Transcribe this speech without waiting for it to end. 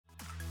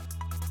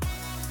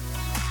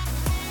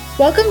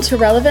Welcome to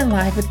Relevant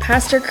Live with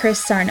Pastor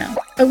Chris Sarno,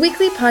 a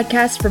weekly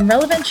podcast from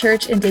Relevant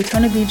Church in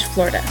Daytona Beach,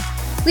 Florida.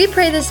 We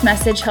pray this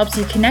message helps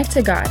you connect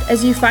to God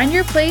as you find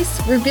your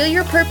place, reveal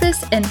your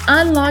purpose, and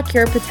unlock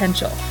your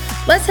potential.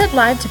 Let's head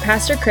live to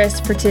Pastor Chris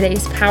for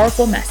today's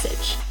powerful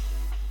message.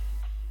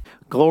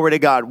 Glory to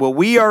God. Well,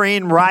 we are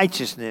in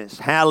righteousness.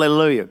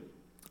 Hallelujah.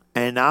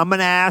 And I'm going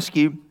to ask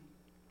you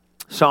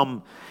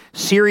some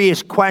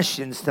serious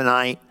questions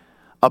tonight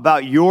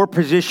about your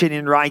position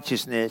in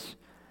righteousness.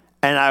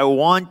 And I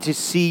want to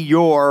see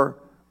your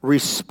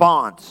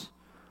response.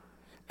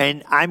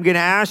 And I'm going to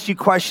ask you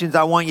questions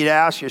I want you to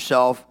ask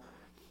yourself.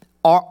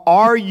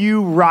 Are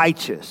you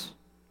righteous?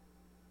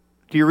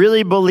 Do you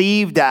really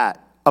believe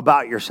that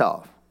about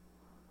yourself?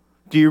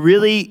 Do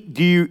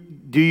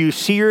you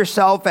see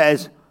yourself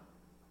as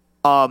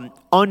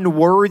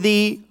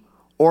unworthy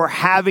or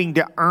having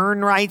to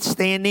earn right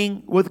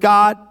standing with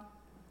God?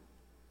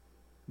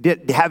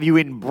 Have you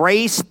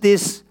embraced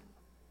this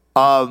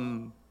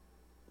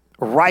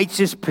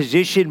righteous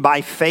position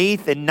by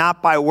faith and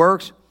not by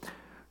works?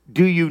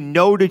 Do you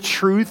know the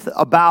truth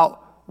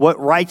about what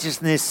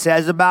righteousness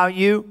says about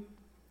you?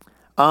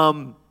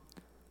 I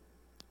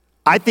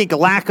think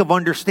lack of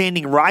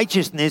understanding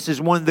righteousness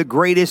is one of the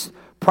greatest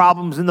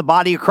problems in the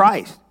body of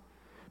Christ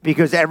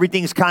because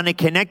everything's kind of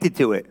connected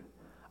to it.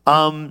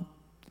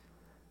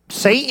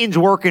 Satan's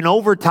working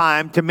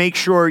overtime to make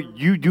sure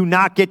you do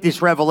not get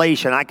this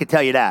revelation. I can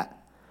tell you that.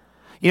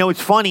 You know, it's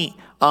funny.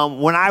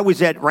 When I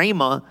was at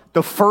Rhema,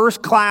 the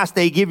first class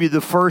they give you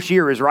the first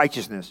year is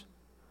righteousness.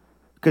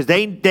 Because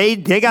they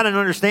got an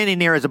understanding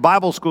there as a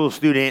Bible school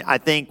student, I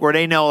think, where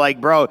they know, like,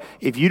 bro,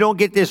 if you don't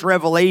get this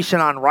revelation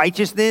on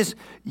righteousness,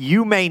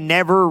 you may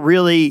never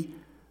really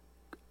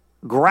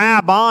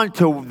grab on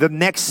to the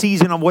next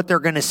season of what they're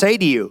going to say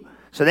to you.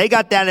 So they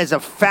got that as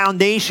a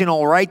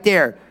foundational right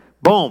there.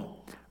 Boom.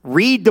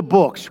 Read the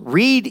books.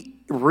 Read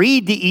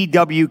the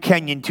E.W.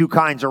 Kenyon, Two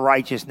Kinds of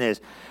Righteousness.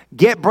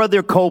 Get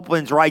Brother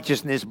Copeland's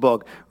righteousness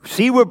book.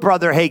 See what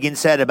Brother Hagin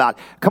said about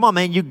it. Come on,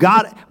 man,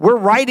 we're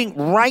writing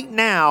right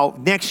now,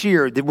 next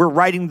year, we're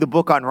writing the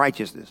book on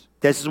righteousness.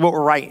 This is what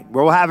we're writing.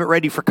 We'll have it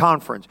ready for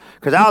conference.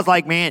 Because I was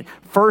like, man,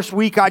 first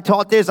week I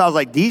taught this, I was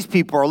like, these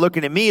people are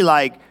looking at me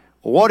like,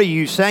 what are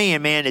you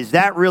saying, man? Is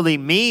that really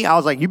me? I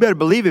was like, you better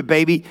believe it,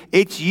 baby.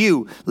 It's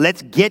you.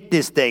 Let's get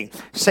this thing.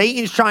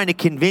 Satan's trying to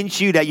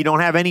convince you that you don't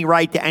have any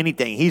right to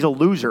anything. He's a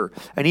loser,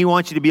 and he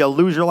wants you to be a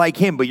loser like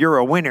him, but you're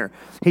a winner.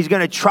 He's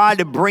going to try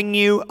to bring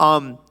you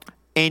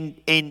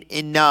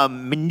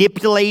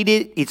manipulate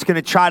it. It's going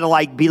to try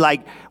to be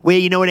like, well,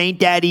 you know, it ain't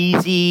that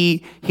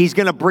easy. He's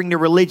going to bring the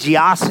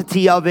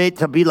religiosity of it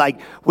to be like,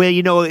 well,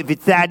 you know, if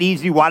it's that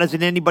easy, why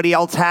doesn't anybody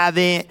else have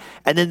it?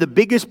 And then the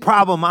biggest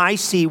problem I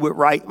see with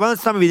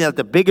it's not even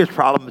the biggest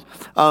problem.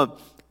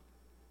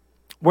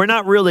 We're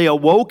not really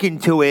awoken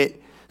to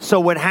it. So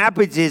what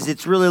happens is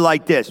it's really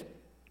like this.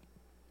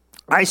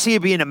 I see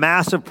it being a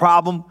massive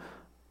problem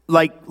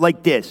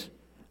like this.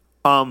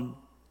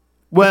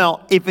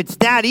 Well, if it's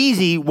that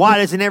easy, why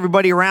doesn't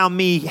everybody around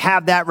me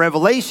have that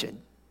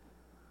revelation?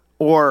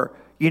 Or,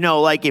 you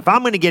know, like if I'm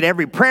going to get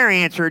every prayer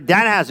answered,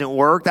 that hasn't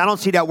worked. I don't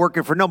see that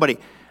working for nobody.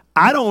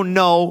 I don't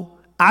know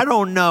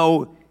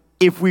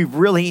if we've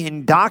really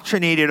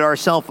indoctrinated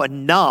ourselves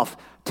enough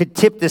to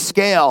tip the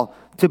scale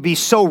to be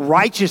so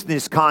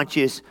righteousness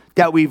conscious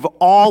that we've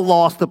all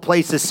lost the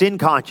place of sin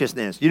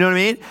consciousness. You know what I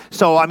mean?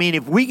 So, I mean,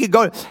 if we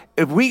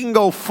can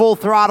go full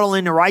throttle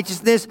into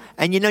righteousness,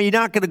 and you know, you're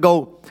not going to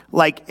go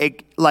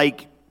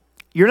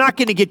you're not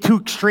going to get too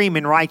extreme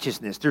in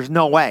righteousness. There's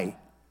no way.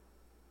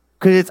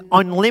 Because it's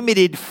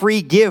unlimited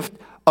free gift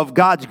of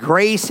God's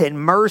grace and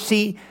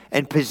mercy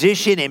and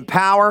position and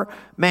power.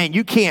 Man,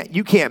 you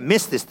can't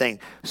miss this thing.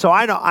 So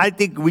I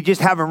think we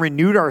just haven't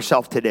renewed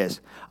ourselves to this.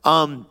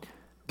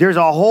 There's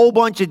a whole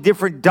bunch of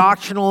different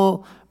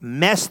doctrinal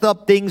messed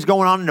up things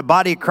going on in the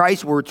body of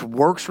Christ where it's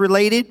works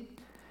related.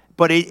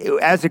 But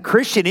as a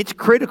Christian, it's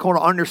critical to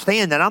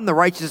understand that I'm the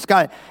righteous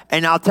guy.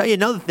 And I'll tell you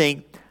another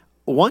thing.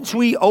 Once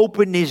we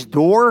open this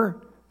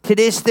door to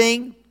this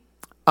thing,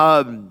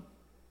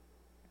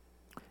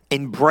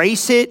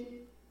 embrace it,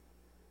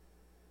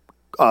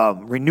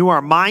 renew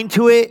our mind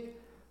to it,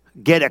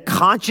 get a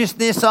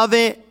consciousness of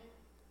it,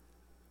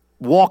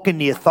 walk in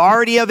the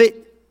authority of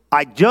it.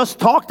 I just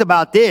talked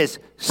about this,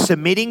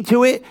 submitting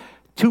to it.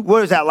 What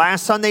was that,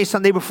 last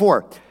Sunday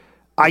before?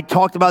 I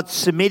talked about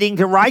submitting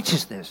to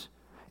righteousness.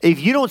 If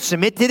you don't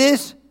submit to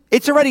this,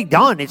 it's already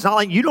done. It's not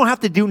like you don't have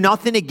to do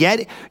nothing to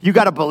get it. You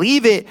got to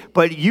believe it,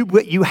 but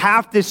you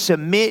have to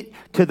submit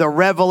to the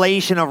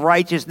revelation of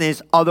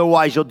righteousness.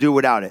 Otherwise, you'll do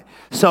without it.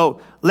 So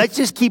let's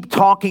just keep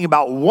talking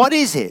about what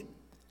is it?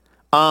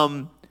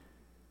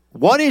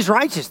 What is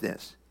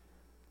righteousness?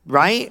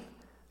 Right?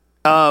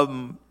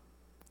 In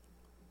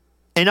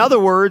other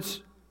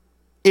words,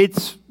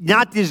 it's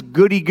not this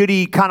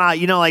goody-goody kind of,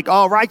 you know, like,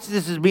 oh,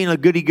 righteousness is being a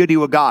goody-goody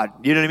with God.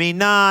 You know what I mean?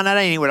 No, that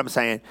ain't what I'm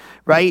saying,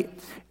 right?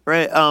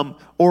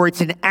 Or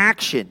it's an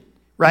action,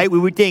 right? We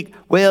would think,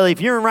 well, if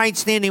you're in right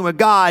standing with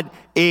God,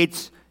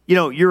 it's,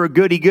 you're a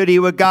goody-goody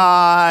with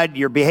God,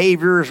 your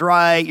behavior is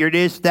right, you're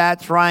this,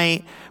 that's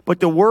right. But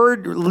the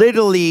word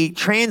literally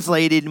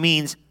translated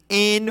means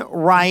in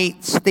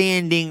right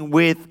standing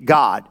with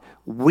God.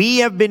 We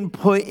have been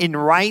put in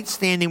right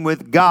standing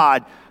with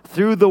God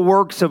through the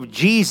works of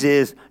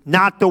Jesus,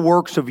 not the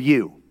works of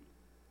you.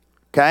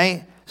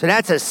 Okay? So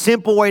that's a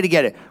simple way to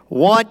get it.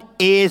 What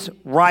is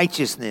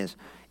righteousness?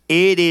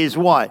 It is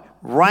what?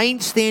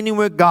 Right standing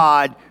with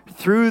God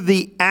through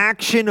the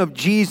action of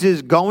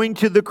Jesus going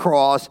to the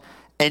cross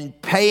and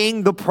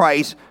paying the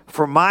price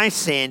for my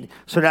sin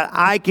so that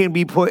I can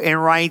be put in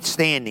right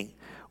standing.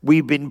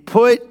 We've been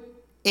put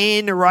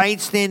in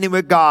right standing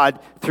with God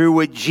through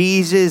what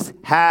Jesus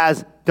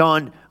has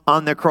done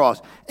on the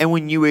cross. And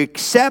when you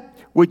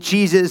accept what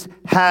Jesus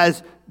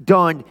has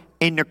done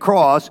in the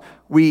cross,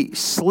 we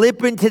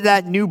slip into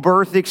that new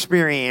birth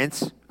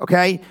experience,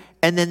 okay?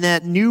 And then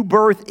that new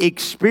birth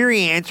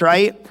experience,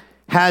 right,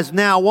 has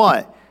now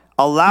what?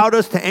 Allowed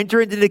us to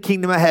enter into the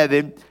kingdom of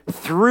heaven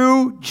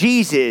through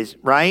Jesus,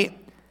 right?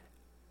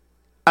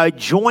 A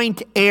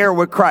joint heir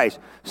with Christ.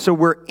 So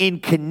we're in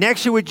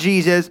connection with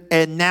Jesus,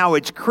 and now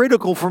it's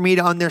critical for me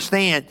to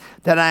understand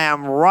that I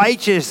am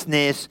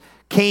righteousness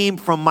came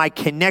from my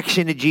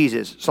connection to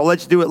Jesus. So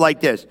let's do it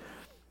like this.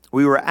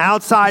 We were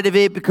outside of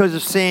it because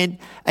of sin.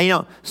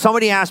 And,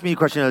 somebody asked me a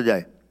question the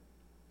other day.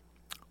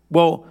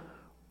 Well,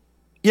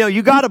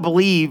 you got to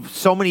believe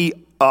so many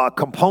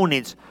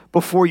components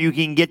before you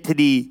can get to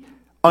the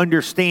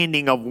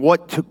understanding of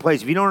what took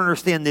place. If you don't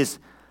understand this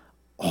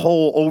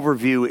whole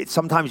overview,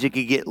 sometimes it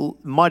could get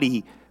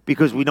muddy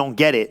because we don't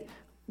get it.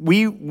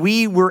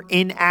 We were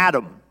in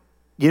Adam.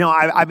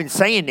 I've been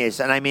saying this,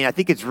 and I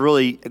think it's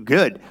really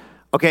good.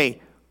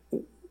 Okay,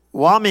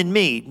 well, I'm in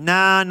me.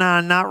 Nah,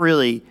 not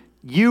really.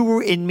 You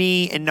were in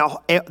me, and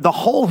the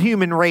whole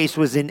human race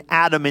was in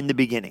Adam in the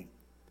beginning.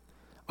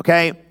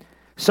 Okay?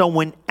 So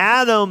when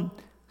Adam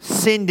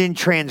sinned and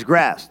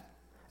transgressed,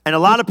 and a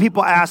lot of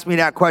people ask me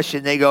that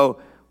question, they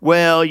go,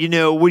 well,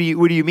 what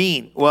do you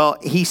mean? Well,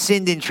 he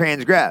sinned and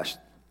transgressed.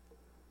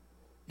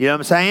 You know what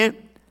I'm saying?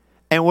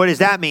 And what does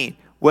that mean?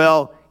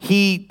 Well,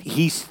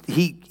 his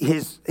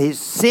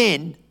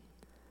sin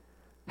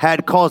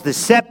had caused a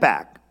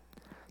setback.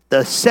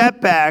 The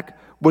setback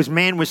was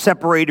man was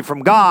separated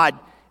from God,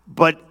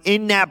 but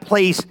in that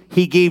place,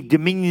 he gave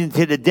dominion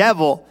to the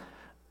devil,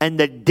 and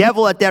the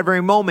devil at that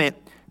very moment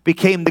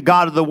became the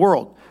god of the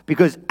world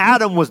because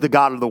Adam was the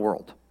god of the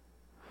world.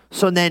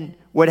 So then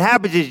what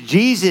happens is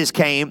Jesus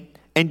came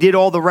and did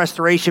all the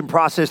restoration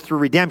process through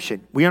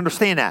redemption. We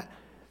understand that.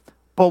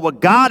 But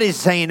what God is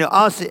saying to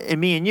us and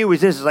me and you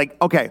is this, is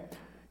like, okay,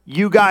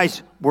 you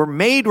guys were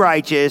made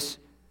righteous.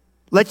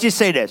 Let's just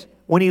say this.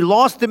 When he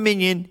lost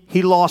dominion,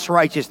 he lost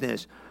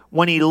righteousness.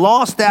 When he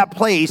lost that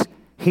place,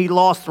 he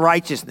lost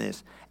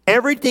righteousness.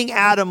 Everything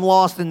Adam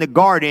lost in the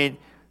garden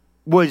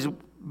was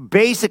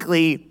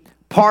basically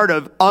part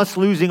of us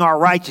losing our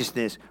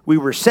righteousness. We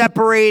were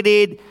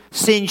separated,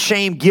 sin,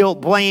 shame, guilt,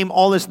 blame,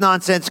 all this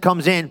nonsense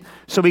comes in.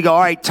 So we go, all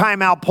right,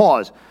 time out,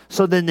 pause.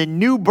 So then the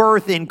new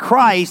birth in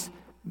Christ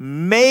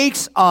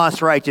makes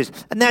us righteous.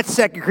 And that's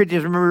 2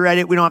 Corinthians. Remember we read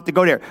it? We don't have to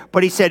go there.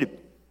 But he said,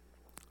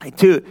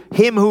 to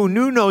him who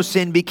knew no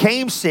sin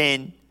became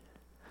sin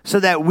so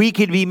that we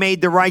could be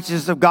made the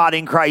righteousness of God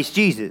in Christ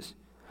Jesus.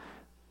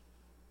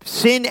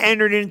 Sin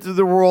entered into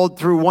the world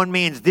through one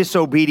man's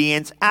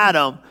disobedience,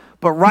 Adam,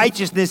 but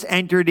righteousness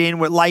entered in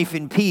with life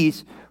and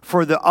peace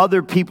for the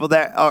other people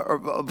that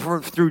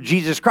through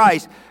Jesus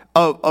Christ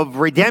of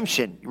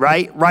redemption,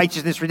 right?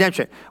 Righteousness,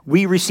 redemption.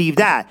 We received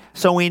that.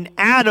 So in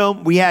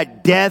Adam, we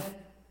had death,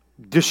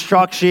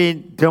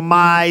 destruction,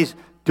 demise,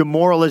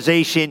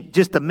 demoralization,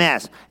 just a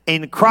mess.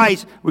 In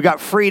Christ, we got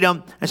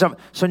freedom and stuff.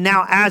 So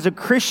now as a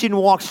Christian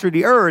walks through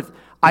the earth,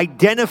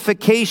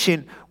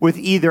 identification with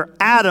either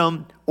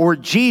Adam or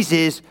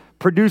Jesus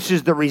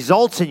produces the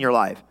results in your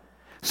life.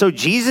 So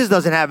Jesus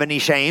doesn't have any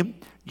shame.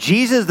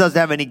 Jesus doesn't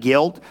have any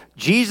guilt.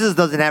 Jesus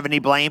doesn't have any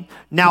blame.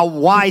 Now,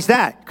 why is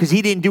that? Because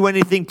he didn't do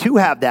anything to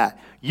have that.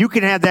 You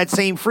can have that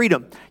same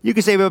freedom. You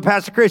can say, but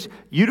Pastor Chris,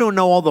 you don't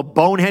know all the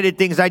boneheaded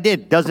things I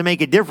did. Doesn't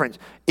make a difference.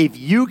 If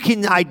you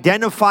can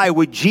identify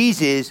with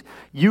Jesus,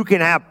 you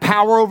can have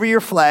power over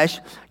your flesh.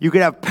 You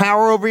can have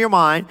power over your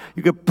mind.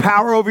 You can have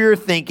power over your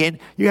thinking.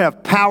 You can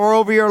have power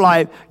over your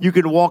life. You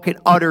can walk in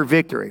utter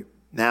victory.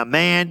 Now,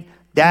 man,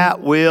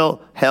 that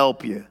will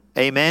help you.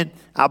 Amen.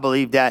 I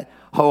believe that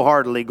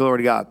wholeheartedly. Glory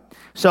to God.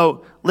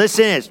 So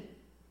listen to this.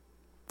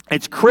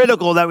 It's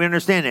critical that we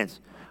understand this.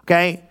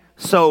 Okay?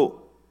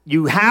 So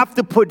you have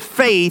to put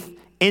faith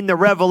in the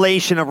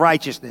revelation of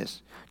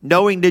righteousness.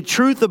 Knowing the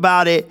truth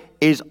about it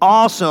is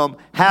awesome.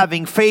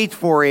 Having faith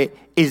for it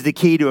is the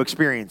key to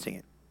experiencing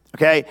it.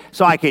 Okay?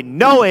 So I can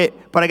know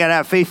it, but I got to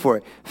have faith for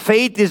it.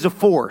 Faith is a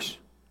force.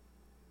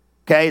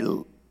 Okay?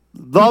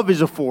 Love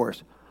is a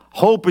force.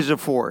 Hope is a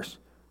force.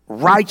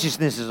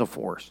 Righteousness is a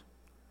force.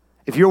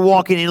 If you're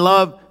walking in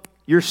love,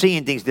 you're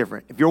seeing things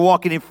different. If you're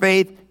walking in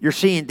faith, you're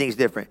seeing things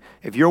different.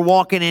 If you're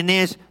walking in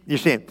this, you're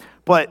seeing.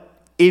 But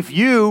if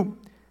you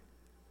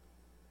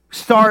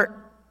start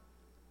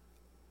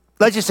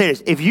let's just say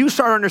this. If you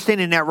start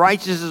understanding that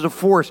righteousness is a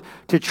force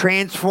to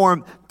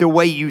transform the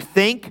way you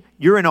think,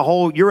 you're in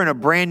a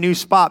brand new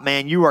spot,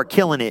 man. You are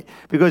killing it.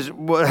 Because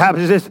what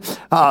happens is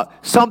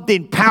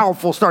something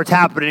powerful starts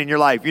happening in your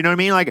life. You know what I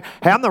mean? Like,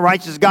 hey, I'm the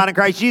righteous God in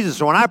Christ Jesus.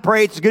 So when I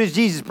pray, it's as good as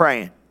Jesus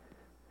praying.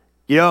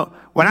 You know,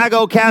 when I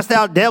go cast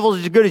out devils,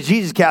 it's as good as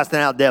Jesus casting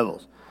out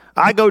devils.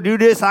 I go do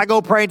this, I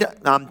go pray.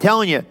 I'm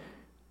telling you,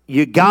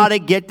 you got to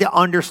get the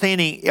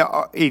understanding.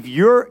 If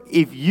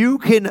you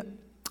can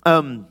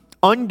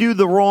undo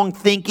the wrong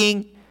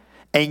thinking,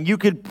 and you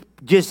could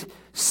just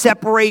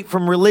separate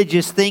from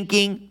religious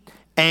thinking,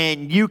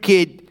 and you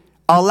could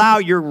allow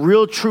your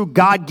real, true,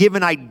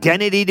 God-given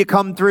identity to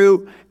come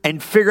through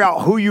and figure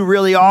out who you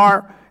really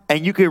are,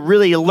 and you could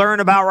really learn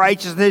about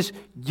righteousness,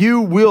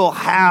 you will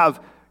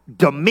have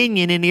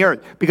dominion in the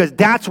earth. Because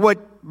that's what,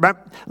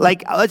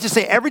 like, let's just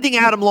say everything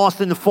Adam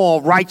lost in the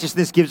fall,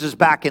 righteousness gives us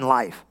back in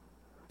life.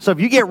 So if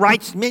you get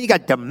righteous, man, you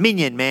got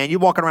dominion, man. You're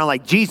walking around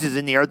like Jesus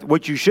in the earth,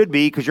 which you should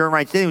be, because you're in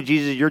right standing with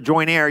Jesus. You're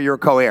joint heir, you're a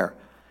co-heir.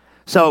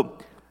 So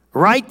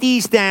write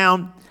these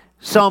down.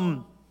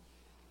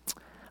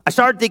 I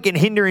started thinking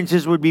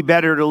hindrances would be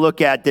better to look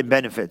at than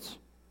benefits.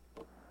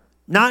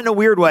 Not in a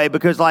weird way,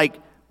 because like,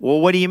 well,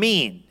 what do you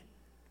mean?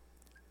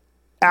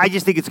 I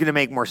just think it's going to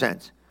make more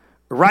sense.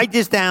 Write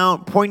this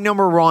down. Point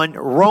number 1,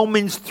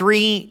 Romans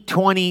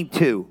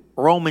 3:22.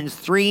 Romans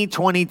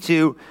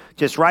 3:22.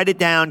 Just write it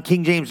down.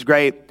 King James is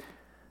great.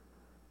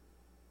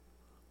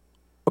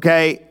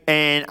 Okay,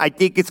 and I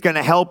think it's going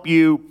to help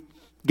you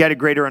get a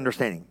greater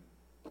understanding.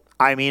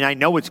 I mean, I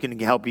know it's going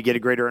to help you get a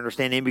greater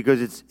understanding,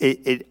 because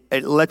it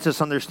lets us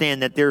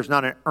understand that there's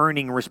not an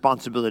earning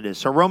responsibility.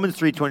 So Romans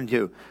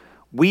 3:22.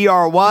 We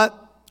are what?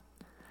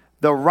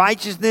 The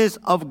righteousness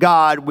of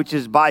God, which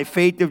is by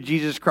faith of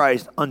Jesus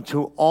Christ,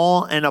 unto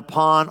all and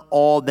upon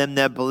all them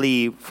that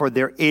believe, for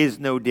there is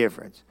no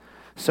difference.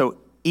 So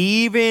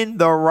even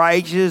the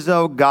righteousness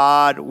of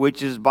God,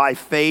 which is by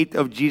faith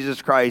of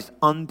Jesus Christ,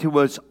 unto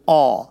us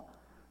all.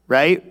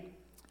 Right?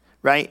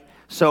 Right?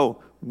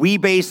 So we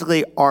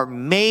basically are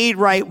made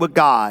right with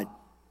God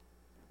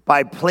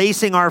by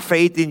placing our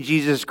faith in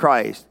Jesus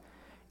Christ.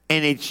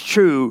 And it's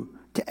true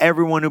to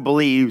everyone who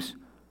believes,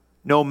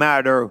 no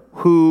matter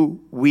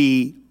who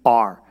we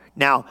are.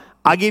 Now,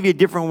 I'll give you a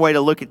different way to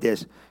look at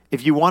this.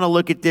 If you want to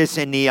look at this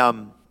in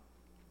the,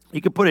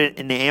 you could put it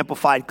in the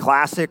Amplified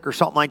Classic or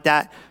something like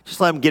that.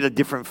 Just let them get a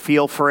different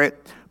feel for it.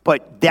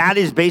 But that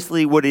is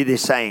basically what it is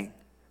saying,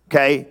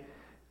 okay?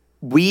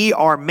 We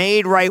are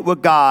made right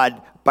with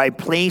God by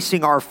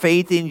placing our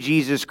faith in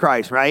Jesus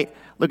Christ, right?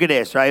 Look at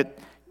this, right?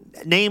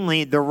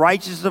 Namely, the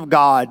righteousness of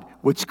God,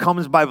 which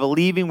comes by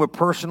believing with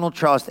personal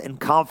trust and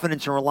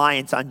confidence and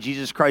reliance on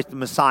Jesus Christ the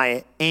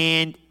Messiah.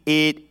 And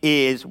it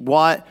is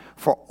what?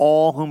 For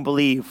all whom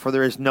believe, for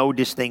there is no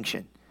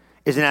distinction.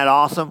 Isn't that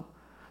awesome?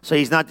 So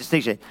he's not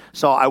distinction.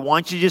 So I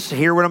want you just to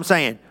hear what I'm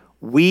saying.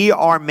 We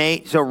are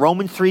made, so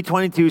Romans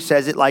 3:22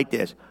 says it like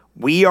this.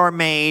 We are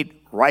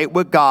made right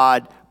with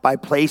God by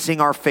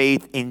placing our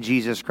faith in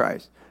Jesus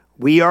Christ.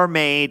 We are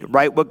made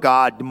right with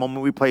God the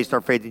moment we placed our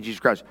faith in Jesus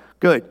Christ.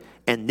 Good.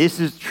 And this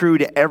is true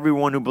to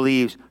everyone who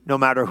believes, no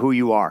matter who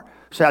you are.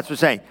 So that's what I'm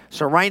saying.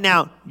 So right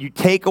now, you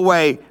take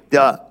away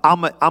the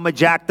I'm a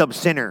jacked up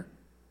sinner.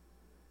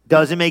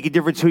 Doesn't make a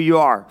difference who you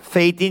are.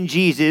 Faith in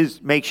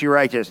Jesus makes you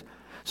righteous.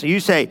 So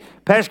you say,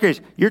 Pastor Chris,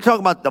 you're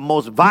talking about the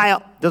most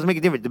vile, doesn't make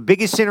a difference. The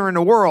biggest sinner in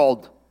the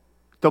world,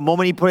 the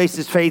moment he places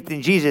his faith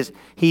in Jesus,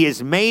 he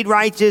is made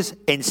righteous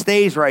and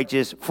stays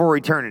righteous for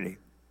eternity.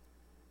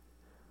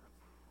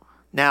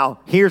 Now,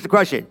 here's the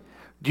question.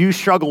 Do you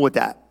struggle with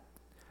that?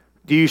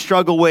 Do you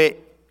struggle with,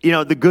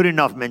 the good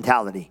enough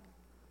mentality?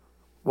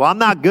 Well, I'm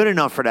not good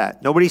enough for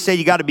that. Nobody said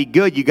you got to be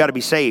good, you got to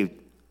be saved.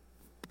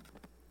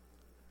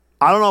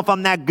 I don't know if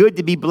I'm that good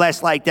to be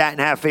blessed like that and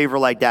have favor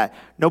like that.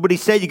 Nobody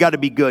said you got to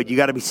be good, you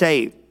got to be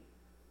saved.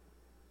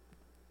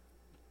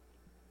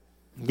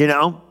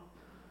 Well,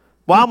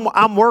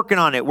 I'm working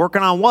on it.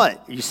 Working on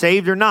what? Are you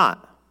saved or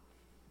not?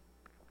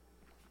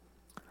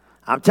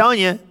 I'm telling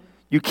you,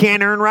 you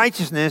can't earn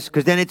righteousness,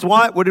 because then it's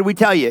what? What did we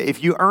tell you?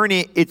 If you earn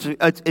it, it's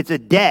a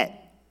debt.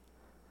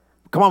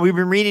 Come on, we've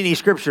been reading these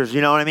scriptures,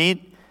 you know what I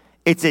mean?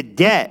 It's a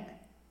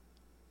debt.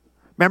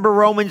 Remember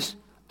Romans,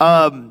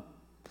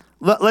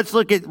 let's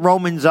look at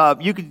Romans,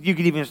 you could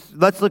even,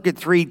 let's look at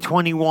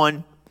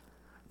 3:21.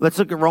 Let's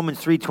look at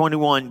Romans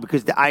 3:21,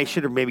 because I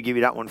should have maybe give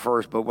you that one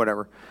first, but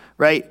whatever,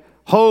 right?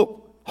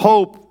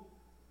 Hope,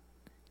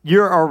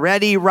 you're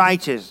already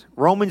righteous.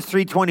 Romans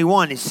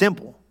 3:21 is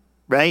simple,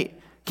 right?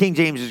 King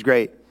James is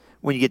great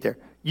when you get there.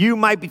 You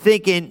might be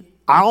thinking,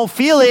 I don't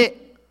feel it.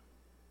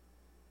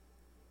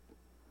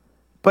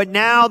 But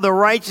now the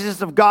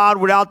righteousness of God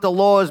without the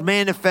law is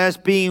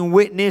manifest, being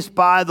witnessed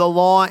by the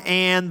law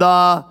and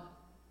the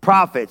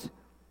prophets.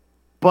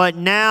 But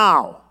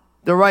now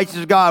the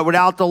righteousness of God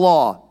without the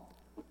law.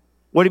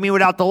 What do you mean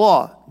without the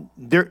law?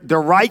 The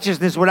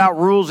righteousness without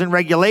rules and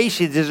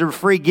regulations is a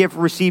free gift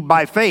received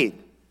by faith.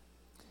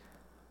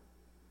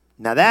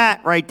 Now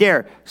that right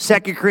there,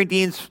 2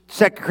 Corinthians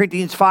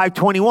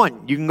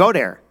 5:21, you can go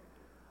there.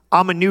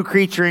 I'm a new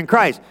creature in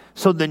Christ.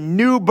 So the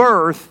new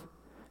birth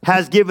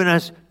has given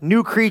us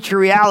new creature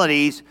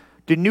realities.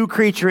 The new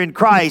creature in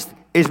Christ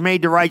is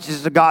made the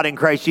righteousness of God in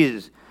Christ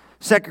Jesus.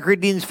 2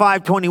 Corinthians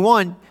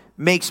 5:21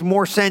 makes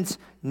more sense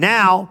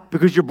now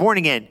because you're born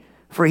again.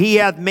 For he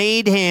hath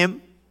made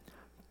him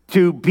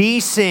to be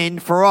sin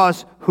for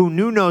us who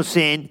knew no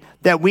sin,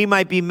 that we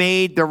might be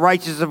made the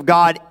righteousness of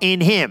God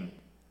in him.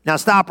 Now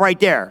stop right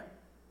there.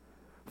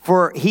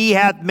 For he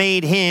hath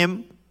made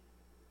him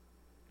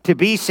to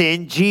be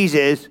sin,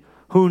 Jesus,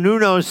 who knew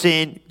no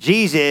sin,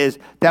 Jesus,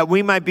 that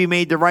we might be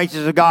made the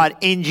righteousness of God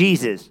in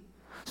Jesus.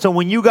 So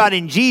when you got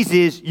in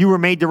Jesus, you were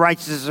made the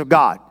righteousness of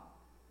God.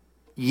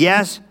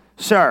 Yes,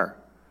 sir.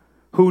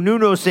 Who knew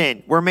no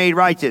sin were made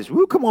righteous.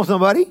 Woo, come on,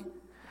 somebody.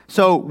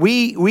 So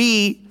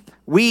we,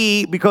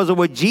 because of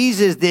what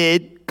Jesus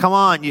did, come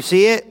on, you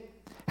see it?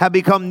 Have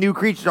become new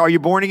creatures. Are you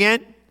born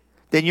again?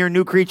 Then you're a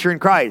new creature in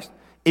Christ.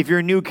 If you're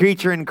a new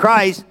creature in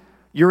Christ,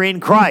 you're in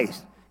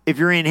Christ. If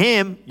you're in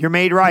him, you're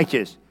made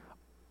righteous.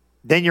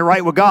 Then you're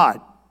right with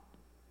God.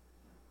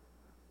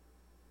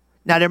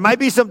 Now, there might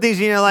be some things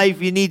in your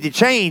life you need to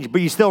change,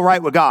 but you're still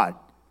right with God.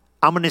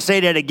 I'm going to say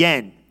that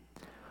again.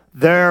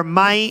 There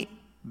might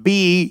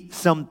be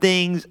some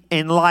things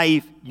in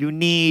life you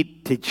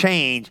need to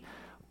change,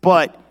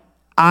 but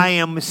I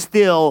am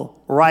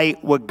still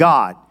right with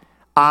God.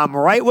 I'm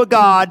right with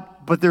God,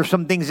 but there's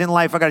some things in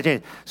life I got to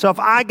change. So if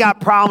I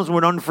got problems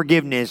with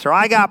unforgiveness, or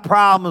I got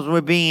problems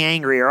with being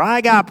angry, or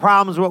I got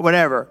problems with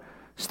whatever,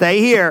 stay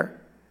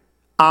here.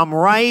 I'm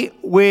right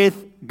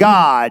with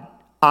God.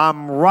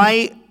 I'm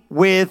right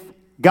with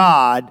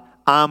God.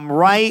 I'm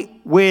right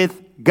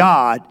with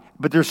God,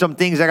 but there's some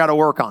things I got to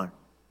work on.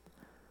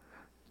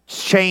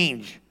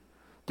 Change.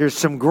 There's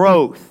some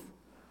growth.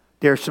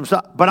 There's some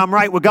stuff, but I'm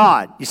right with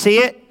God. You see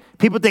it?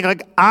 People think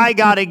like I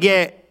got to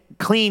get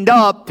cleaned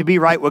up to be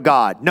right with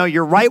God. No,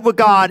 you're right with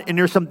God, and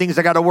there's some things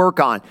I got to work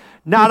on.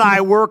 Not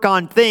I work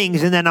on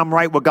things and then I'm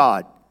right with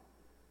God.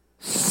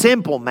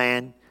 Simple,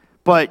 man.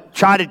 But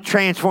try to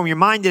transform your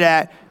mind to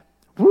that.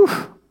 Whew.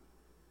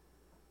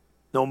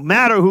 No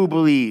matter who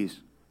believes.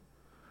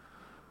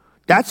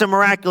 That's a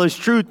miraculous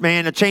truth,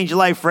 man. It'll change your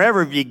life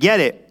forever if you get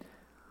it.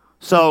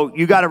 So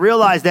you got to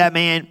realize that,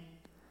 man.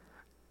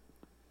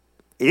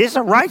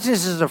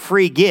 Righteousness is a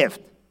free gift.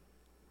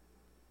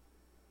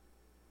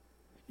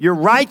 You're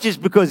righteous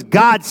because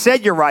God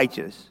said you're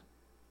righteous.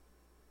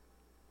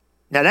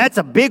 Now that's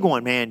a big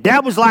one, man.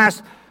 That was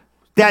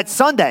that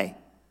Sunday.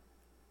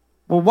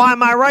 Well, why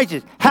am I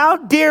righteous? How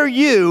dare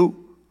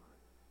you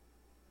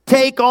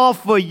take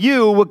off for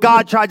you what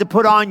God tried to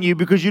put on you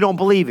because you don't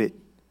believe it?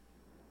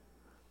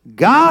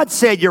 God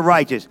said you're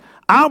righteous.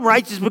 I'm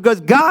righteous because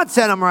God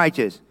said I'm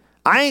righteous.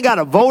 I ain't got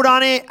to vote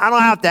on it. I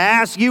don't have to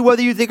ask you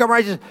whether you think I'm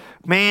righteous.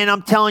 Man,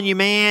 I'm telling you,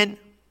 man.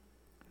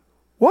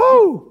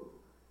 Whoa.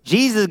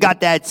 Jesus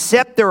got that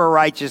scepter of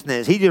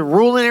righteousness. He just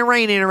ruling and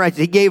reigning in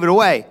righteousness. He gave it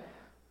away.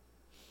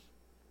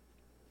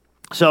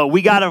 So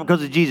we got it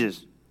because of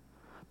Jesus.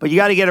 But you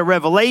got to get a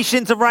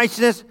revelation of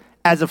righteousness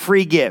as a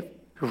free gift.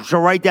 So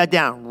write that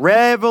down.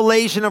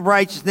 Revelation of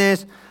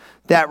righteousness.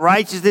 That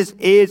righteousness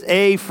is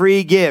a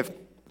free gift.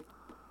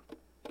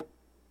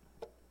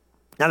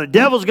 Now the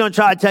devil's going to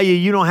try to tell you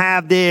you don't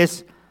have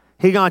this.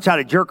 He's going to try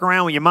to jerk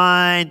around with your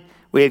mind.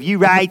 Well, if you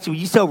righteous,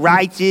 you so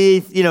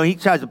righteous, he's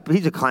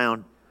a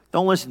clown.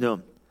 Don't listen to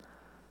him.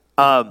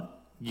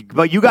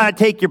 But you got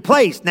to take your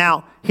place.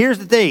 Now, here's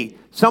the thing.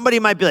 Somebody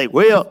might be like,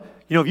 well,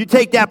 if you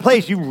take that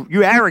place,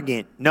 you're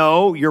arrogant.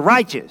 No, you're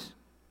righteous.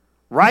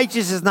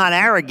 Righteous is not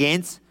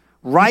arrogance.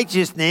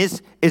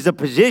 Righteousness is a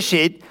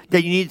position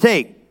that you need to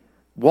take.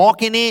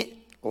 Walk in it,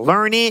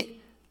 learn it,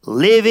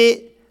 live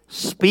it,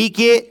 speak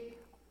it.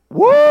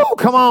 Woo,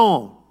 come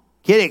on.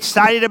 Get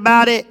excited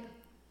about it.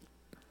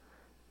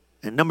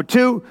 And number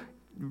two,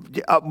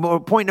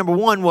 point number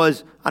one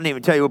was, I didn't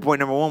even tell you what point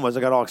number one was.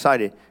 I got all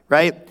excited,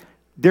 right?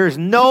 There's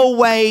no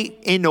way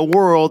in the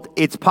world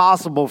it's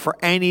possible for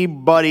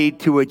anybody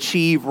to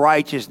achieve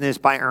righteousness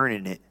by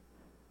earning it.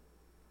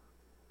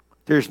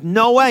 There's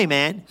no way,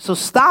 man. So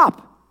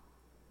stop.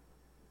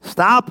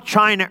 Stop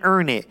trying to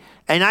earn it.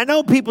 And I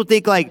know people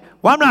think like,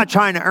 well, I'm not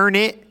trying to earn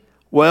it.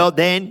 Well,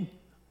 then,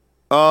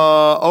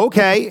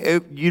 okay.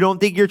 If you don't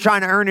think you're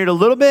trying to earn it a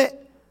little bit?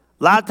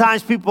 A lot of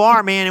times people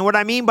are, man. And what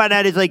I mean by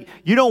that is like,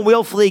 you don't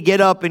willfully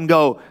get up and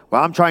go,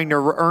 well, I'm trying to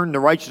earn the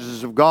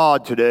righteousness of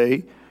God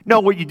today.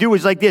 No, what you do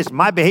is like this.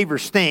 My behavior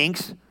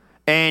stinks,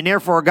 and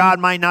therefore God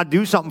might not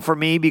do something for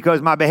me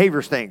because my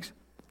behavior stinks.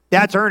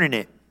 That's earning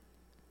it.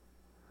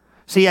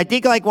 See, I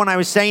think like when I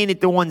was saying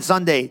it the one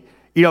Sunday,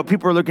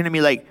 people are looking at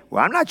me like,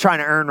 well, I'm not trying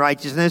to earn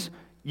righteousness.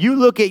 You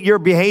look at your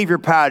behavior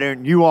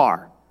pattern, you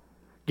are.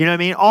 You know what I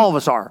mean? All of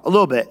us are, a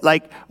little bit.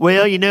 Like,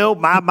 well,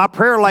 my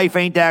prayer life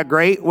ain't that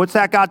great. What's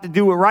that got to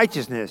do with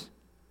righteousness?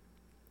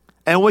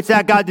 And what's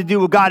that got to do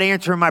with God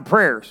answering my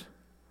prayers?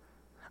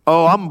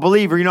 Oh, I'm a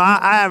believer.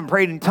 I haven't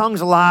prayed in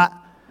tongues a lot.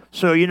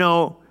 So,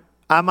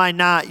 I might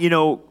not,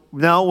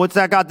 no, what's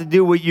that got to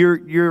do with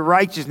your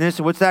righteousness?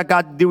 And what's that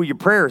got to do with your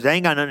prayers? That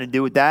ain't got nothing to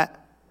do with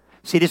that.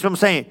 See, this is what I'm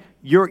saying.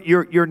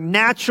 Your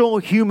natural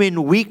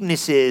human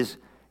weaknesses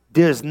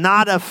does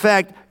not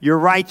affect your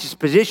righteous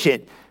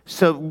position.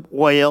 So,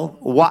 well,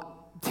 what?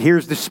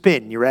 Here's the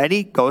spin. You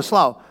ready? Go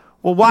slow.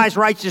 Well, why is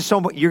righteousness so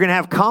much? You're going to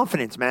have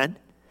confidence, man.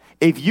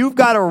 If you've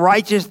got a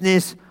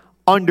righteousness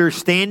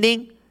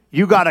understanding,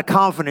 you got a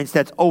confidence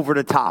that's over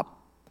the top.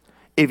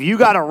 If you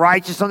got a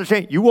righteous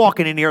understanding, you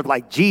walking in here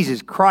like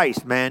Jesus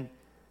Christ, man.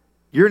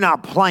 You're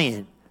not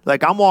playing.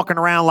 Like I'm walking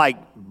around like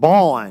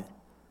bawling.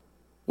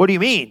 What do you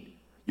mean?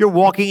 You're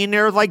walking in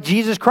there like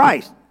Jesus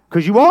Christ,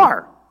 because you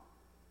are.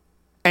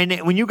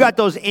 And when you got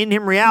those in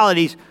him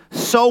realities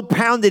so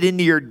pounded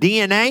into your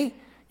DNA,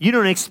 you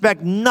don't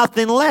expect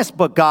nothing less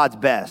but God's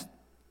best.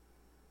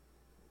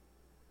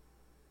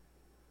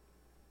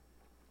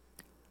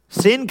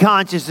 Sin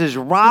conscious is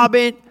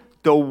robbing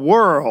the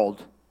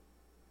world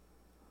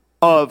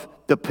of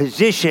the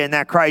position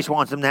that Christ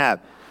wants them to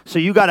have. So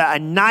you got to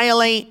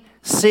annihilate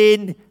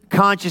sin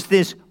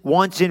consciousness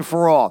once and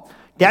for all.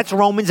 That's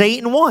Romans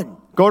 8:1.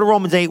 Go to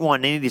Romans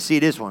 8:1. They need to see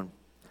this one.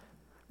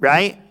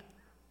 Right?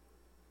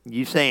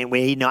 You saying,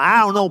 well, I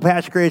don't know,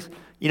 Pastor Chris.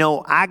 I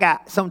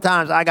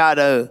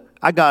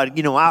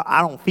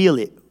don't feel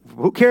it.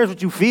 Who cares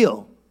what you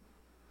feel?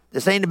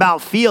 This ain't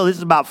about feel. This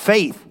is about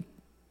faith.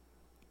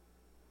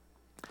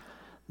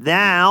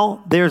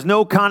 Now, there's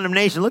no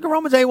condemnation. Look at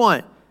Romans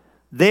 8:1.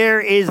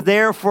 There is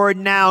therefore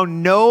now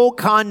no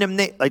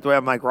condemnation. Like, do I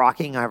have my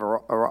rocking? I have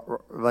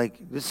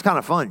this is kind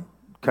of fun.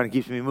 Kind of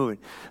keeps me moving.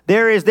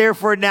 There is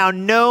therefore now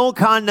no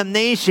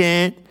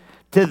condemnation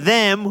to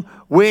them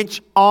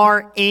which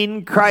are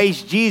in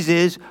Christ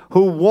Jesus,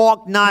 who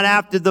walk not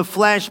after the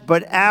flesh,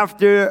 but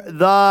after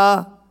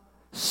the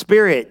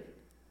Spirit.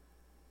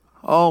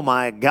 Oh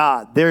my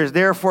God. There is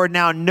therefore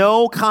now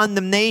no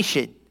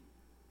condemnation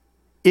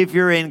if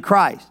you're in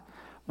Christ.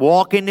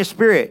 Walk in the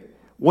Spirit.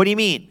 What do you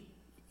mean?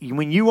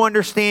 When you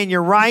understand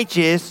you're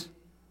righteous,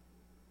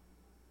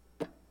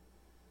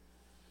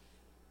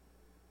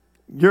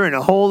 you're in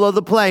a whole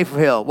other play for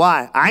hell.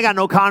 Why? I got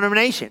no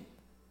condemnation.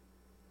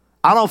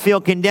 I don't feel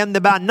condemned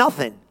about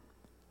nothing.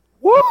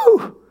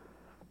 Woo!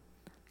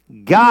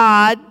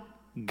 God,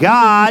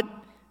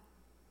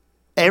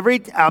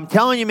 I'm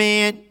telling you,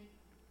 man,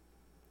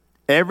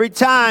 every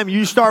time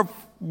you start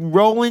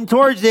rolling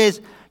towards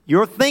this,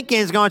 your thinking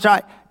is going to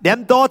try.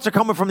 Them thoughts are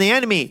coming from the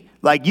enemy.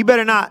 Like, you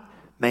better not,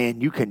 man,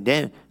 you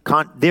condemn.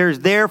 There's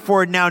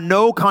therefore now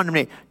no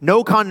condemnation.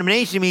 No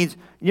condemnation means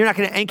you're not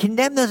going to, and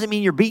condemn doesn't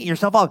mean you're beating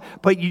yourself up,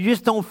 but you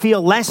just don't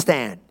feel less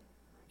than.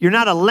 You're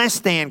not a less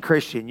than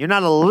Christian. You're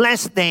not a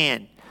less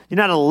than. You're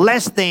not a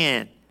less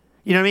than.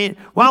 You know what I mean?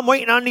 Well, I'm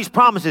waiting on these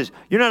promises.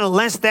 You're not a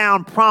less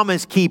down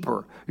promise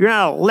keeper. You're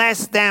not a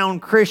less down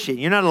Christian.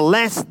 You're not a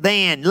less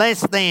than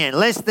this,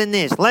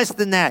 less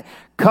than that.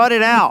 Cut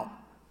it out.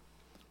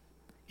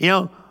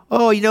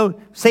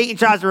 Satan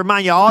tries to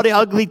remind you all the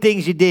ugly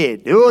things you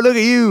did. Oh, look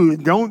at you.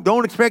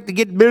 Don't expect to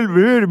get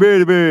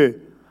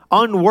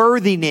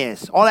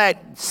unworthiness, all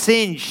that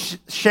sin,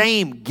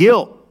 shame,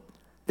 guilt.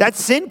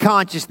 That's sin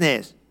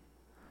consciousness.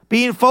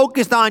 Being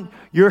focused on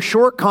your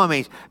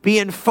shortcomings.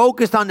 Being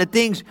focused on the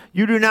things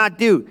you do not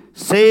do.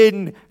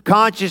 Sin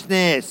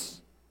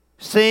consciousness.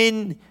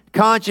 Sin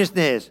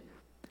consciousness.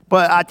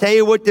 But I tell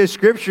you what the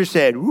scripture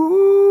said.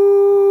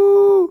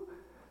 Woo!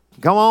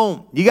 Come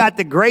on. You got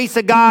the grace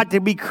of God to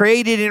be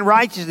created in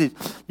righteousness.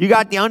 You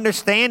got the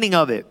understanding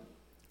of it.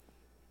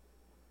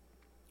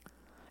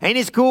 Ain't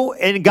it cool?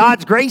 And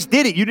God's grace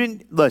did it. You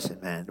didn't. Listen,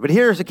 man. But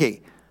here's the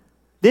key.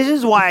 This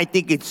is why I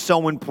think it's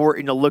so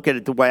important to look at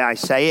it the way I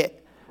say it.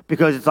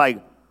 Because it's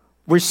like,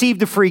 receive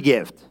the free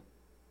gift.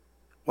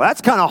 Well,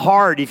 that's kind of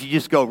hard if you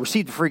just go,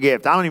 receive the free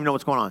gift. I don't even know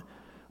what's going on.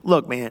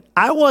 Look, man,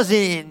 I wasn't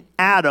in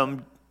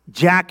Adam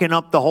jacking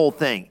up the whole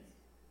thing.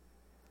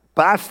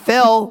 But I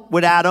fell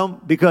with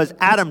Adam because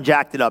Adam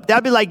jacked it up.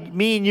 That'd be like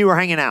me and you are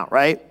hanging out,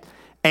 right?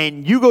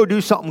 And you go do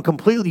something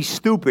completely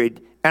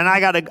stupid, and I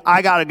gotta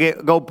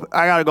go.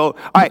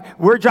 All right,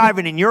 we're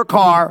driving in your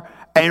car,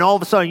 and all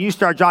of a sudden you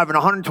start driving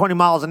 120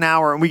 miles an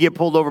hour, and we get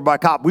pulled over by a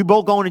cop. We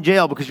both going to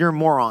jail because you're a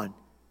moron.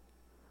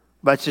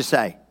 Let's just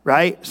say,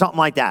 right? Something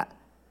like that.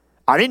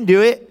 I didn't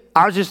do it.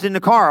 I was just in the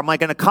car. I'm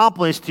like an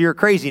accomplice to your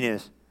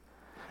craziness.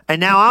 And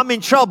now I'm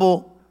in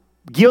trouble,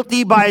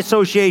 guilty by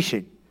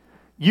association.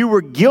 You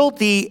were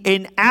guilty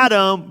in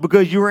Adam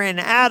because you were in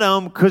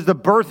Adam because the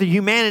birth of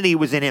humanity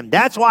was in him.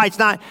 That's why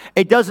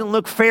it doesn't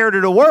look fair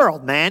to the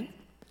world, man.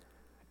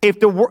 If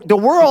the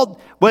world,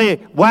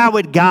 why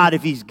would God,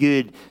 if he's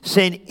good,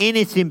 send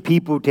innocent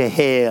people to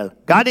hell?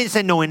 God didn't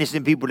send no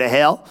innocent people to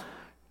hell.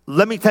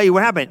 Let me tell you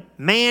what happened.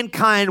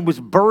 Mankind was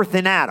birthed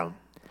in Adam.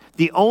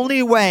 The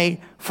only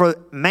way for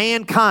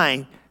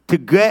mankind to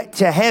get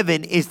to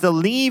heaven is to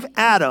leave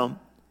Adam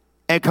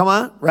and come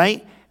on,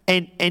 right?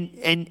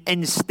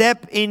 And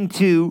step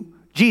into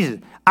Jesus.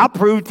 I'll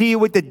prove to you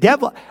what the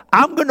devil,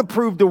 I'm going to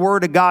prove the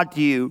word of God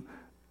to you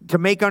to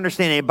make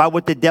understanding about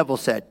what the devil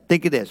said.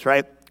 Think of this,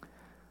 right?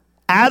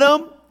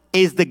 Adam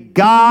is the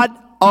God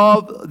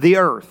of the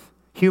earth.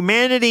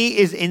 Humanity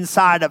is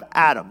inside of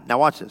Adam. Now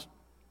watch this.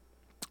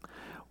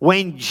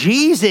 When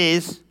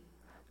Jesus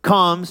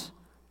comes,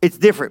 it's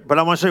different, but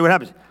I want to show you what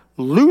happens.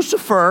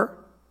 Lucifer,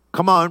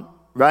 come on,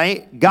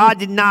 right? God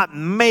did not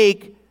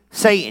make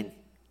Satan,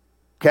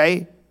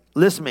 okay?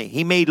 Listen to me.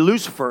 He made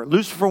Lucifer.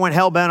 Lucifer went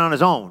hell-bent on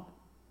his own,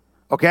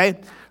 okay?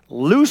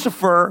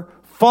 Lucifer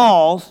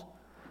falls,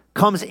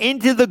 comes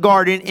into the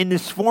garden in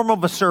this form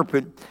of a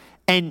serpent,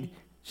 and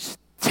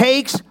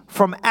takes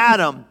from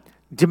Adam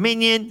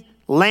dominion,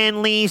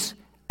 land lease,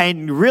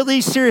 and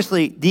really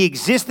seriously, the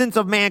existence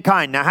of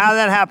mankind. Now, how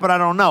that happened, I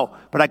don't know,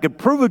 but I could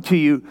prove it to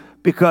you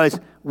because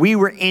we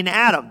were in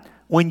Adam.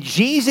 When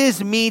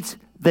Jesus meets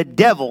the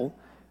devil,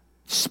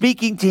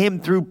 speaking to him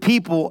through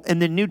people in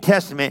the New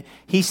Testament,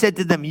 he said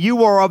to them,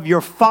 you are of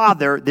your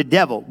father, the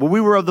devil. Well,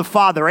 we were of the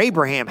father,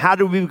 Abraham. How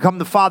did we become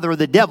the father of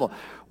the devil?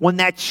 When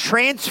that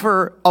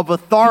transfer of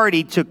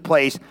authority took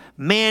place,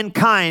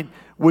 mankind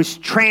was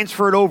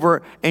transferred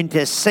over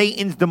into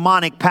Satan's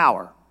demonic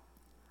power.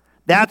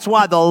 That's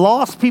why the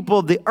lost people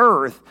of the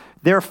earth,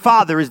 their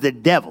father is the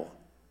devil.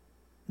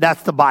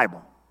 That's the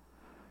Bible.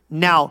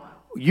 Now,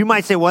 you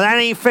might say, well, that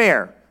ain't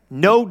fair.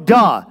 No,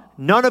 duh.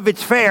 None of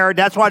it's fair.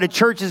 That's why the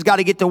church has got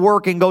to get to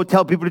work and go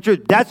tell people the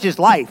truth. That's just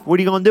life. What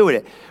are you going to do with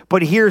it?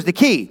 But here's the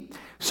key.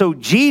 So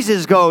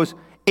Jesus goes,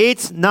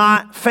 it's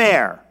not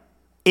fair.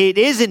 It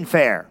isn't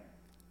fair.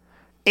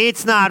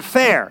 It's not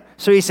fair.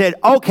 So he said,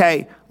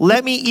 okay,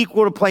 let me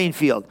equal the playing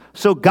field.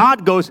 So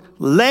God goes,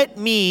 let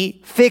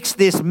me fix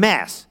this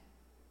mess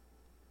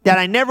that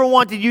I never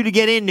wanted you to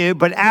get into,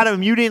 but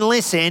Adam, you didn't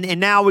listen, and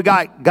now we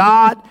got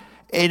God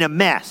in a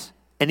mess,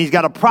 and he's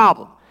got a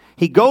problem.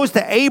 He goes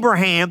to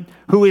Abraham,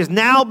 who has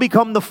now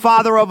become the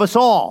father of us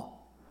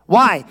all.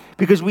 Why?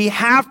 Because we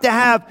have to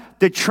have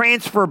the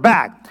transfer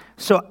back.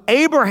 So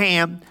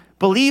Abraham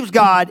believes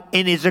God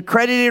in his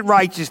accredited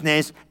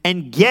righteousness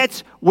and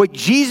gets what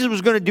Jesus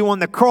was going to do on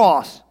the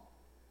cross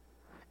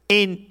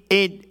in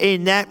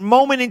that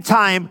moment in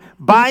time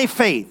by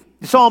faith.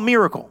 It's all a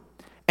miracle.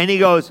 And he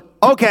goes,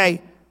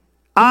 okay,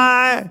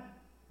 I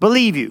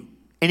believe you.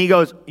 And he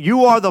goes,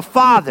 you are the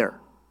Father.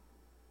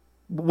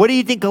 What do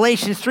you think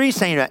Galatians 3 is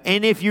saying?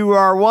 And if you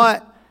are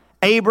what?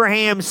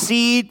 Abraham's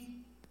seed,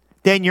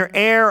 then you're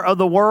heir of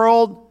the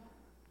world,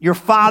 your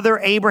father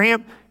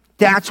Abraham.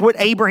 That's what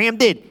Abraham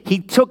did. He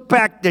took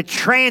back the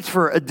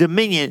transfer of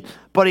dominion,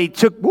 but he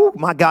took,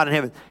 my God in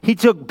heaven. He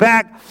took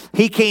back,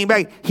 he came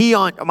back.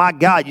 My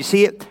God, you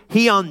see it?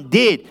 He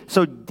undid.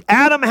 So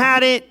Adam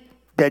had it,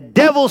 the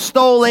devil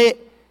stole it.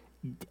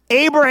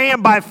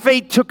 Abraham by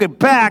faith took it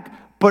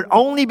back, but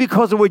only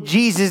because of what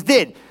Jesus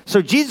did.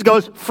 So Jesus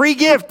goes, free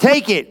gift,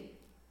 take it.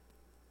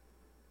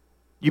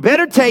 You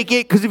better take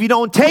it, because if you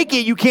don't take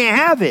it, you can't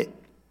have it.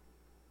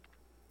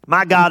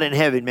 My God in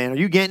heaven, man, are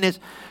you getting this?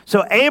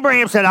 So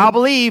Abraham said, I'll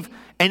believe.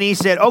 And he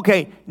said,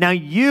 okay, now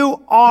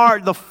you are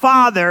the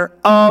father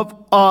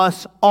of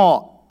us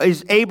all.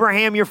 Is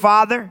Abraham your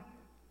father?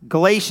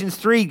 Galatians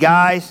 3,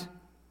 guys.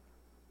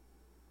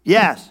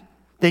 Yes.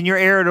 Then you're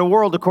heir of the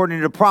world according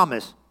to the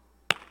promise.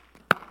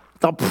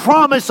 The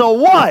promise of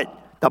what?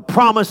 The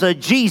promise of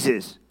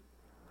Jesus.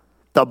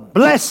 The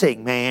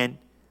blessing, man.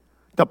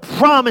 The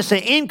promise of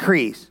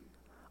increase.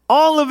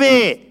 All of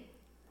it.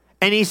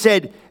 And he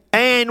said,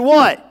 and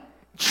what?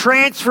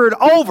 Transferred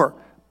over.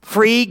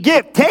 Free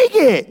gift. Take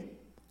it.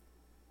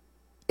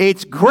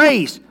 It's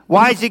grace.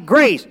 Why is it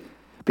grace?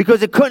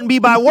 Because it couldn't be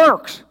by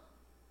works.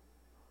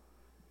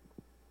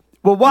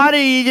 Well, why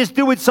did he just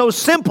do it so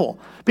simple?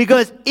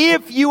 Because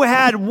if you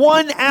had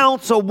 1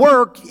 ounce of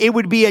work, it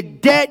would be a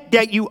debt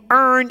that you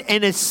earned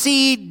and a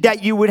seed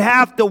that you would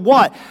have to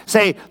what?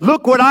 Say,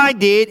 look what I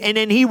did, and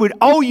then he would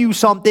owe you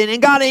something,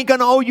 and God ain't going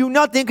to owe you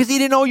nothing because he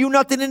didn't owe you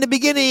nothing in the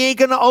beginning. He ain't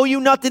going to owe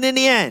you nothing in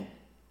the end.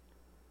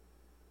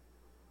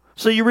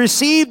 So you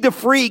received the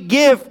free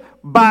gift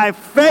by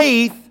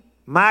faith,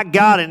 my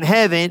God in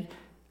heaven.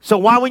 So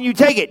why wouldn't you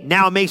take it?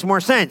 Now it makes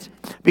more sense.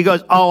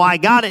 Because, I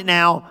got it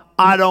now.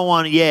 I don't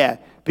want it.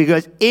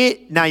 Because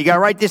now you got to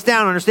write this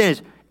down, understand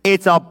this.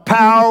 It's a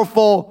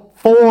powerful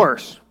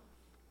force.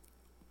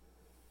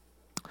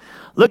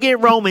 Look at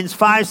Romans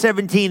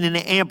 5:17 in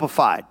the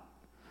Amplified.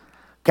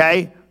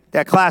 Okay?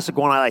 That classic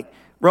one I like.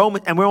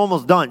 Romans, and we're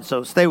almost done,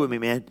 so stay with me,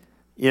 man.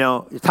 You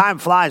know, time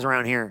flies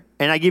around here.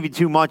 And I give you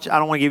too much. I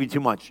don't want to give you too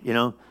much, you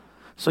know.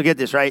 So get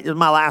this, right? This is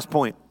my last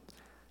point.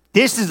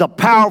 This is a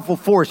powerful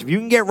force. If you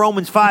can get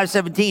Romans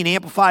 5:17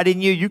 amplified in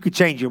you, you could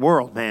change your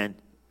world, man.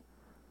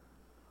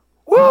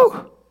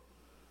 Woo!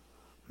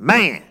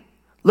 Man,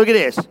 look at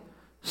this.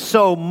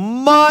 So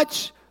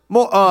much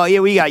more.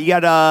 You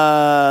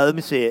got, let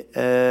me see it.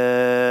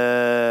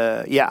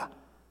 Yep.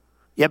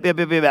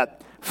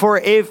 For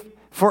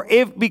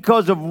if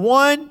because of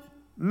one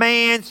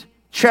man's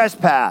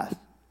trespass,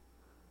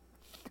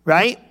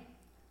 right?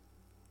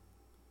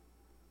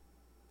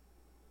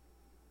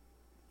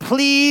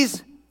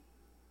 Please.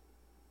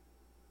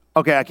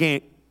 Okay, I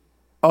can't.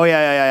 Oh,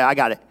 yeah, I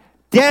got it.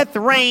 Death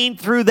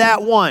reigned through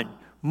that one.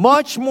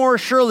 Much more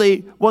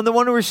surely when the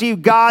one who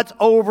received God's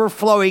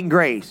overflowing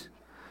grace.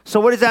 So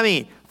what does that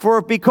mean? For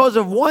because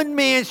of one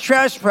man's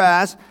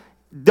trespass,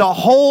 the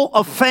whole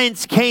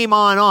offense came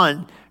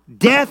on.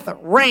 Death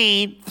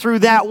reigned through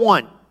that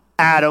one,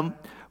 Adam.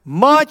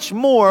 much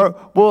more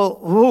will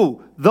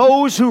who?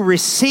 Those who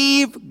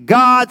receive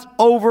God's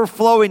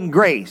overflowing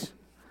grace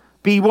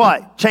be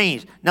what?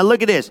 Changed. Now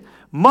look at this.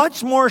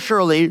 Much more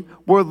surely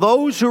will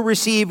those who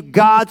receive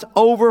God's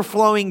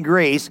overflowing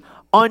grace,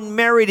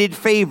 unmerited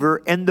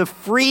favor, and the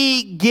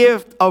free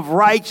gift of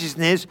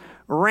righteousness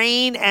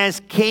reign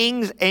as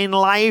kings in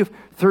life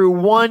through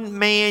one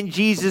man,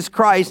 Jesus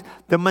Christ,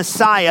 the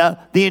Messiah,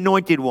 the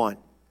Anointed One.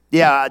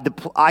 Yeah,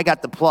 I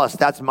got the plus.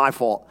 That's my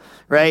fault,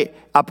 right?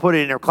 I put it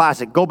in there,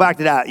 classic. Go back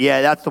to that.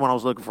 Yeah, that's the one I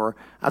was looking for.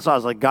 That's why I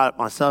was like,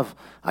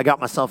 I got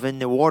myself in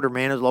the water,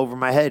 man. It was over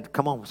my head.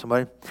 Come on,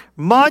 somebody.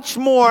 Much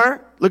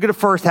more. Look at the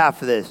first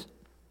half of this.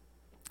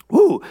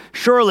 Ooh,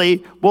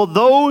 surely will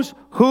those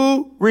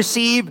who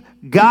receive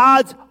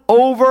God's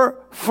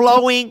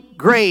overflowing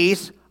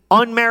grace,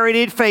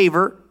 unmerited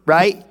favor,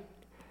 right?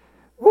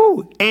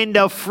 Ooh, and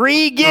the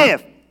free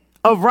gift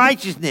of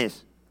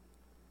righteousness.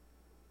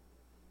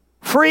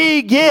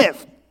 Free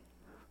gift.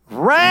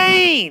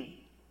 Reign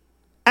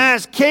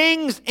as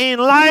kings in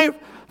life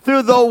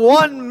through the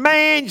one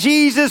man,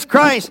 Jesus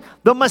Christ,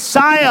 the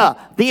Messiah,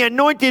 the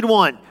Anointed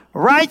One.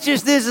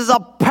 Righteousness is a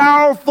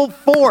powerful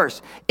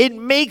force. It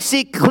makes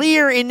it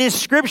clear in this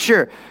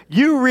scripture.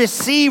 You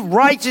receive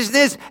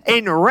righteousness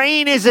and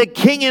reign as a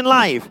king in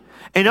life.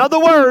 In other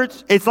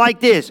words, it's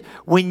like this.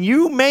 When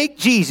you make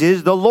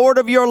Jesus the Lord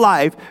of your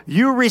life,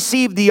 you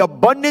receive the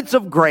abundance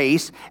of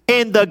grace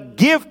and the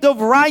gift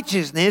of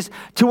righteousness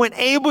to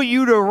enable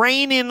you to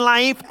reign in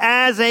life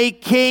as a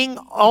king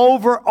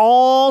over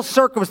all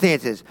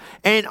circumstances.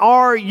 And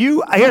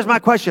here's my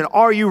question,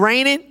 are you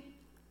reigning?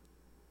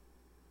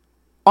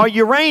 Are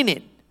you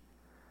reigning?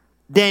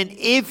 Then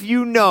if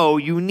you know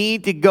you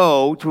need to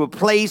go to a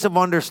place of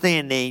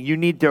understanding, you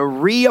need to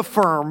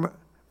reaffirm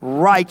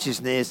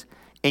righteousness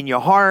in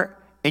your heart,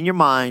 in your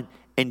mind,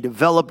 and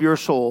develop your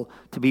soul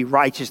to be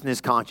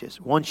righteousness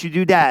conscious. Once you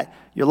do that,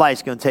 your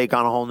life's going to take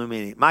on a whole new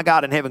meaning. My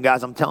God in heaven,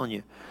 guys, I'm telling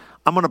you,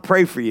 I'm going to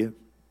pray for you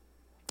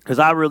because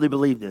I really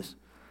believe this.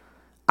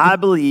 I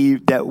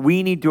believe that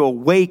we need to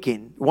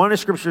awaken. One of the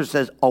scriptures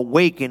says,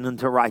 awaken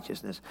unto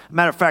righteousness.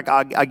 Matter of fact,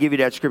 I'll give you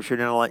that scripture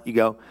and then I'll let you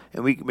go.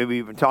 And we can maybe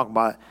even talk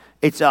about it.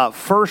 It's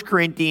 1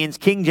 Corinthians,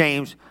 King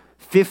James,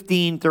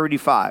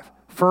 15:35.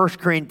 1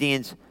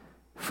 Corinthians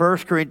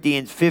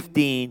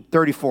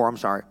 15:34, I'm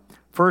sorry.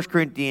 1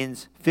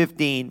 Corinthians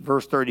 15,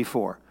 verse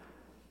 34.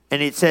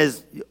 And it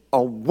says,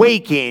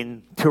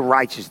 awaken to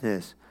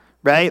righteousness,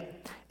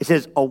 right? It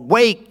says,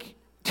 awake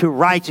to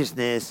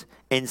righteousness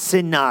and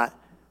sin not.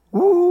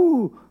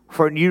 Woo!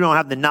 For you don't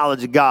have the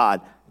knowledge of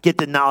God. Get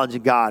the knowledge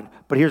of God.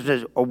 But here's what it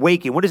says,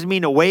 awaken. What does it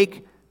mean,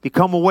 awake?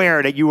 Become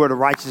aware that you are the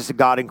righteousness of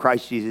God in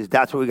Christ Jesus.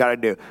 That's what we got to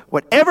do.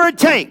 Whatever it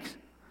takes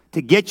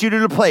to get you to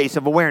the place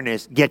of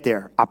awareness, get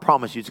there. I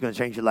promise you it's going to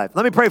change your life.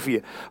 Let me pray for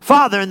you.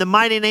 Father, in the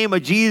mighty name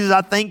of Jesus,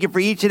 I thank you for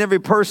each and every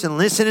person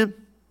listening.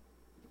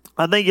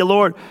 I thank you,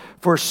 Lord,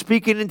 for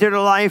speaking into their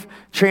life,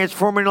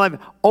 transforming their life.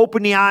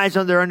 Open the eyes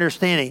of their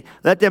understanding.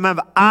 Let them have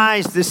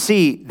eyes to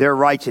see they're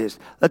righteous.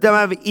 Let them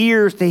have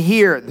ears to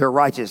hear they're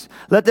righteous.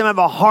 Let them have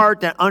a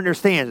heart that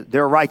understands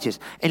they're righteous.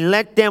 And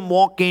let them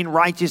walk in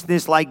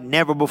righteousness like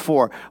never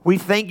before. We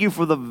thank you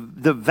for the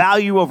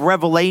value of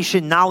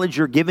revelation knowledge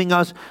you're giving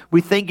us.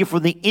 We thank you for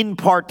the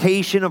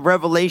impartation of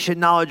revelation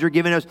knowledge you're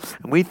giving us.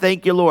 And we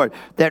thank you, Lord,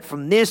 that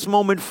from this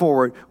moment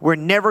forward, we're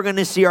never going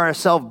to see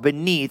ourselves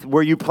beneath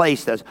where you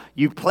placed us.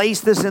 You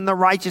placed us in the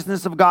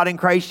righteousness of God in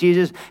Christ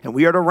Jesus, and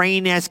we are to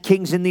reign as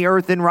kings in the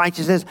earth in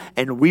righteousness,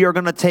 and we are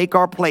going to take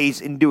our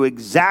place and do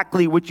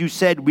exactly what you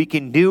said we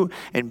can do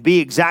and be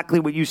exactly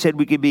what you said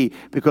we can be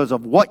because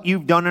of what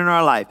you've done in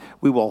our life.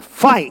 We will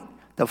fight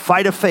the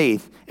fight of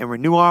faith and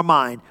renew our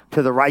mind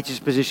to the righteous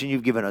position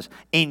you've given us.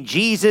 In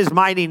Jesus'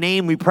 mighty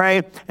name we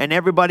pray, and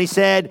everybody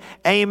said,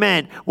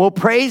 amen. Well,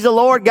 praise the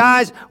Lord,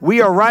 guys.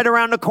 We are right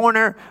around the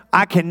corner.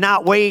 I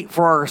cannot wait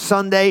for our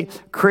Sunday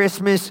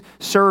Christmas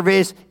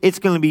service. It's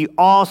going to be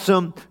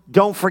awesome.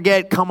 Don't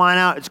forget, come on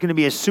out. It's going to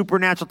be a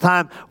supernatural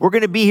time. We're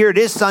going to be here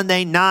this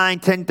Sunday, 9,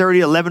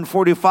 10:30,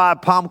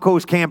 11:45, Palm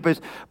Coast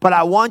campus. But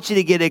I want you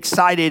to get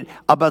excited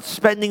about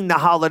spending the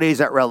holidays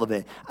at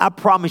Relevant. I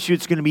promise you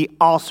it's going to be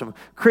awesome.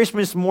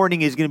 Christmas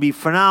morning is going to be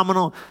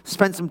phenomenal.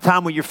 Spend some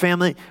time with your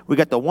family. We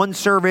got the one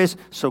service,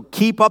 so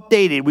keep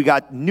updated. We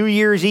got New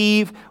Year's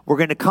Eve. We're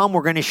going to come.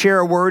 We're going to share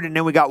a word, and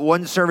then we got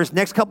one service.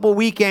 Next couple of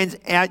weekends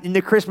in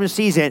the Christmas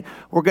season,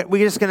 we're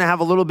just going to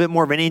have a little bit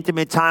more of an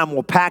intimate time.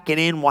 We'll pack it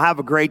in. We'll have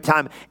a great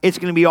time. It's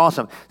going to be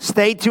awesome.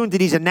 Stay tuned to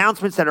these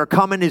announcements that are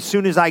coming as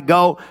soon as I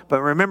go.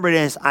 But remember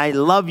this, I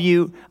love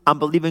you. I'm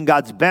believing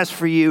God's best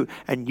for you.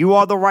 And you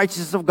are the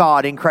righteousness of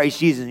God in Christ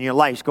Jesus. And your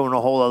life's going to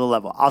a whole other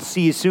level. I'll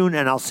see you soon,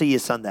 and I'll see you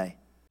Sunday.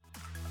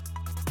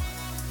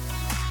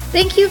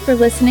 Thank you for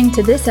listening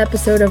to this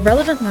episode of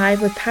Relevant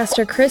Live with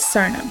Pastor Chris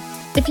Sarno.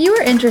 If you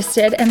are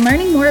interested in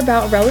learning more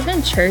about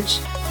Relevant Church,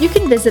 you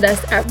can visit us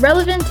at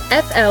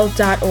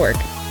relevantfl.org.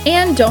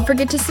 And don't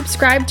forget to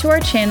subscribe to our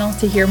channel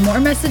to hear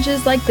more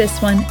messages like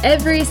this one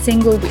every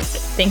single week.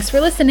 Thanks for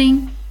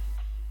listening.